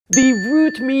The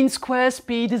root mean square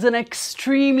speed is an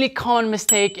extremely common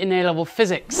mistake in A-level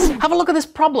physics. Have a look at this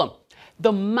problem.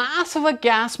 The mass of a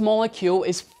gas molecule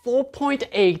is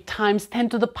 4.8 times 10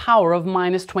 to the power of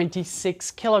minus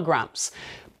 26 kilograms.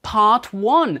 Part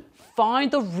 1.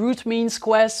 Find the root mean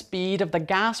square speed of the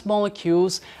gas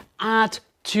molecules at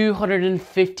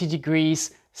 250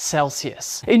 degrees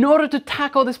Celsius. In order to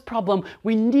tackle this problem,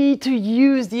 we need to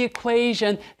use the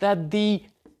equation that the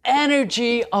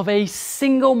energy of a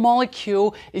single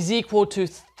molecule is equal to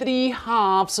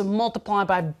 3/2 multiplied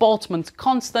by Boltzmann's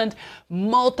constant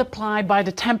multiplied by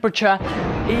the temperature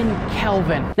in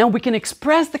Kelvin. Now we can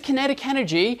express the kinetic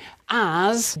energy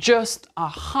as just a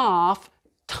half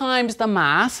times the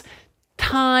mass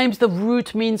times the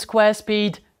root mean square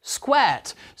speed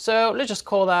squared. So let's just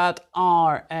call that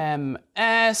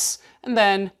RMS, and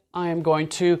then I am going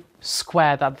to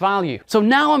square that value. So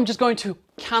now I'm just going to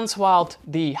cancel out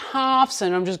the halves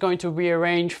and I'm just going to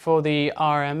rearrange for the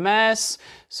RMS.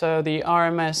 So the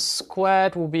RMS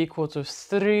squared will be equal to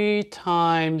 3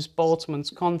 times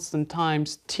Boltzmann's constant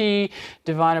times T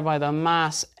divided by the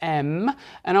mass M.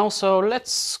 And also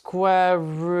let's square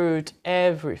root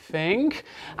everything.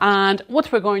 And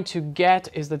what we're going to get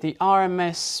is that the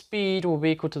RMS speed will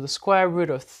be equal to the square root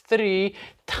of 3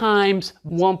 times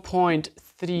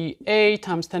 1.38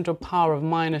 times 10 to the power of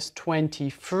minus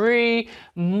 23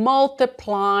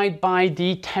 multiplied by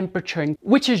the temperature,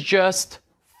 which is just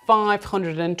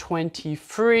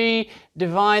 523.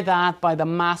 Divide that by the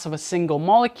mass of a single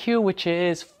molecule, which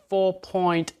is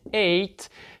 4.8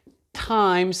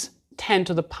 times 10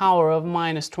 to the power of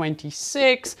minus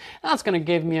 26. That's going to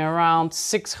give me around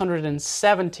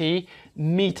 670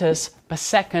 meters per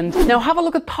second. Now have a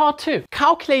look at part 2.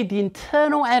 Calculate the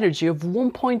internal energy of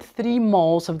 1.3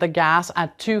 moles of the gas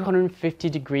at 250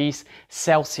 degrees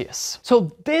Celsius.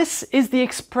 So this is the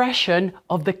expression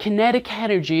of the kinetic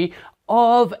energy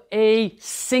of a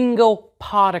single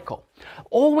particle.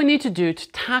 All we need to do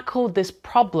to tackle this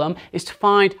problem is to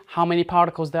find how many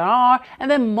particles there are and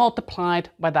then multiply it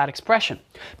by that expression.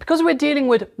 Because we're dealing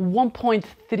with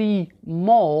 1.3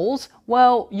 moles,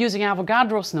 well, using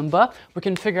Avogadro's number, we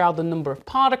can figure out the number of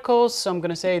particles. So I'm going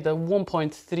to say the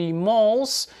 1.3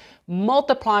 moles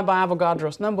multiplied by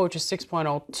Avogadro's number, which is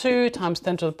 6.02 times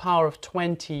 10 to the power of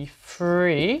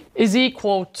 23, is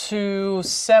equal to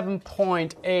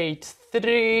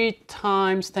 7.83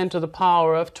 times 10 to the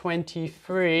power of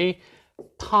 23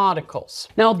 particles.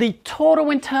 Now the total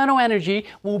internal energy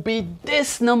will be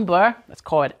this number, let's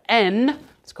call it N,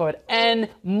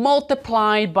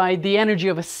 multiplied by the energy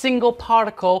of a single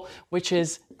particle, which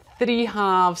is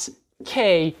 3/2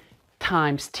 K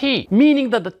times T, meaning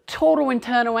that the total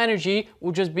internal energy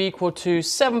will just be equal to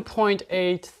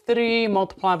 7.83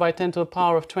 multiplied by 10 to the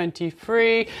power of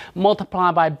 23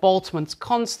 multiplied by Boltzmann's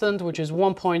constant, which is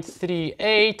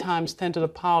 1.38 times 10 to the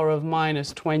power of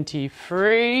minus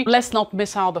 23. Let's not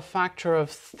miss out the factor of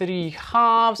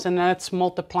 3/2, and that's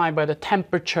multiplied by the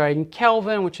temperature in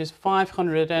Kelvin, which is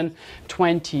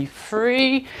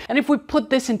 523. And if we put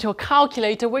this into a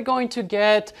calculator, we're going to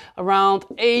get around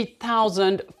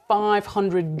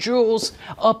 8,500 joules,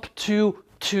 up to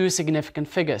 2 significant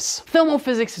figures.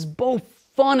 Thermophysics is both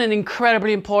fun and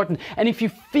incredibly important, and if you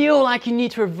feel like you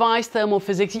need to revise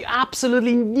thermophysics, you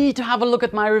absolutely need to have a look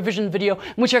at my revision video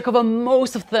in which I cover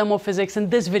most of thermophysics, and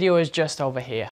this video is just over here.